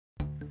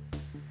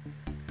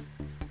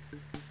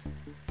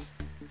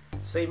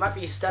So you might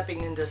be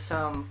stepping into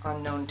some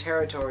unknown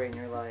territory in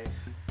your life.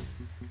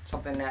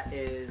 Something that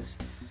is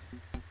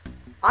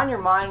on your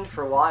mind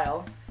for a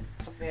while.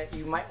 Something that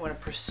you might want to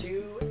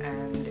pursue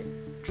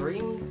and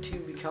dream to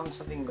become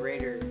something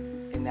greater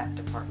in that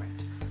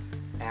department.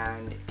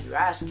 And if you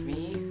ask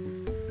me,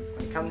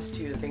 when it comes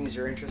to the things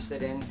you're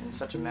interested in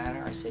such a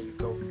manner, I say you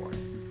go for it.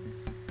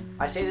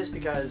 I say this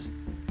because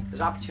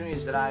there's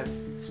opportunities that I've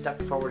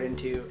stepped forward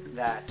into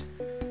that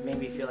made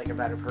me feel like a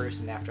better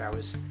person after I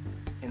was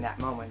in that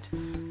moment.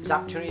 There's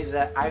opportunities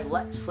that I've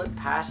let slip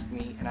past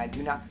me, and I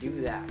do not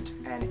do that,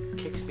 and it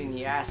kicks me in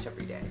the ass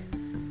every day.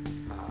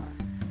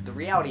 The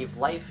reality of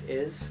life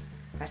is,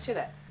 I say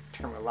that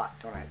term a lot,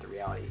 don't I? The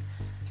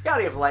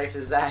reality of life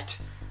is that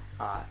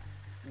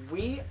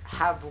we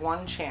have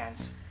one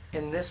chance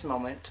in this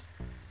moment,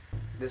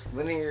 this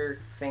linear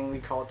thing we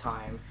call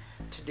time,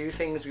 to do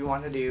things we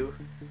want to do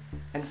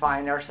and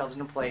find ourselves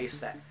in a place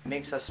that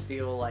makes us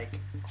feel like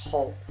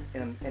whole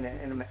in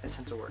a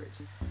sense of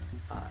words.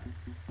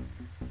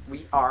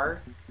 We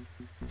are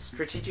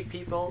strategic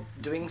people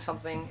doing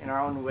something in our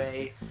own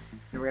way,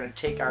 and we're going to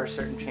take our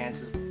certain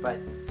chances, but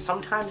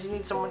sometimes you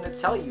need someone to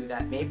tell you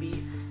that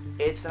maybe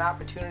it's an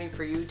opportunity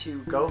for you to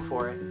go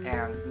for it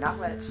and not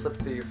let it slip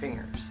through your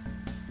fingers.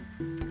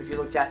 If you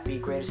looked at the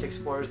greatest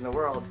explorers in the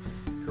world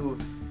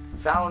who've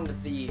found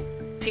the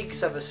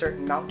peaks of a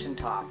certain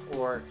mountaintop,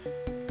 or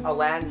a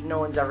land no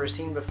one's ever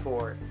seen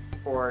before,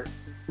 or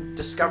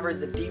discovered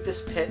the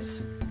deepest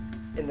pits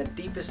in the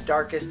deepest,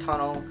 darkest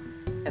tunnel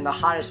in the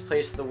hottest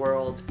place in the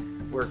world,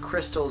 where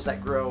crystals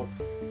that grow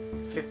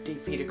 50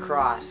 feet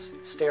across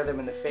stare them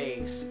in the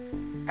face,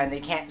 and they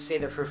can't stay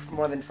there for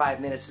more than 5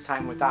 minutes at a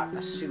time without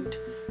a suit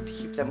to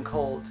keep them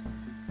cold.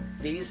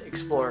 These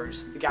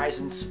explorers, the guys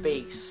in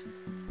space,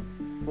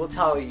 will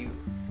tell you,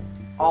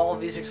 all of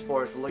these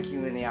explorers will look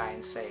you in the eye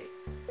and say,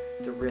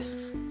 the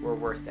risks were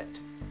worth it.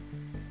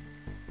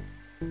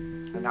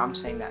 And I'm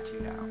saying that to you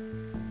now.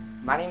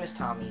 My name is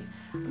Tommy.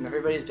 I'm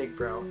everybody's big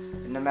bro,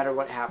 and no matter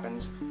what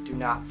happens, do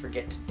not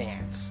forget to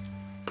dance.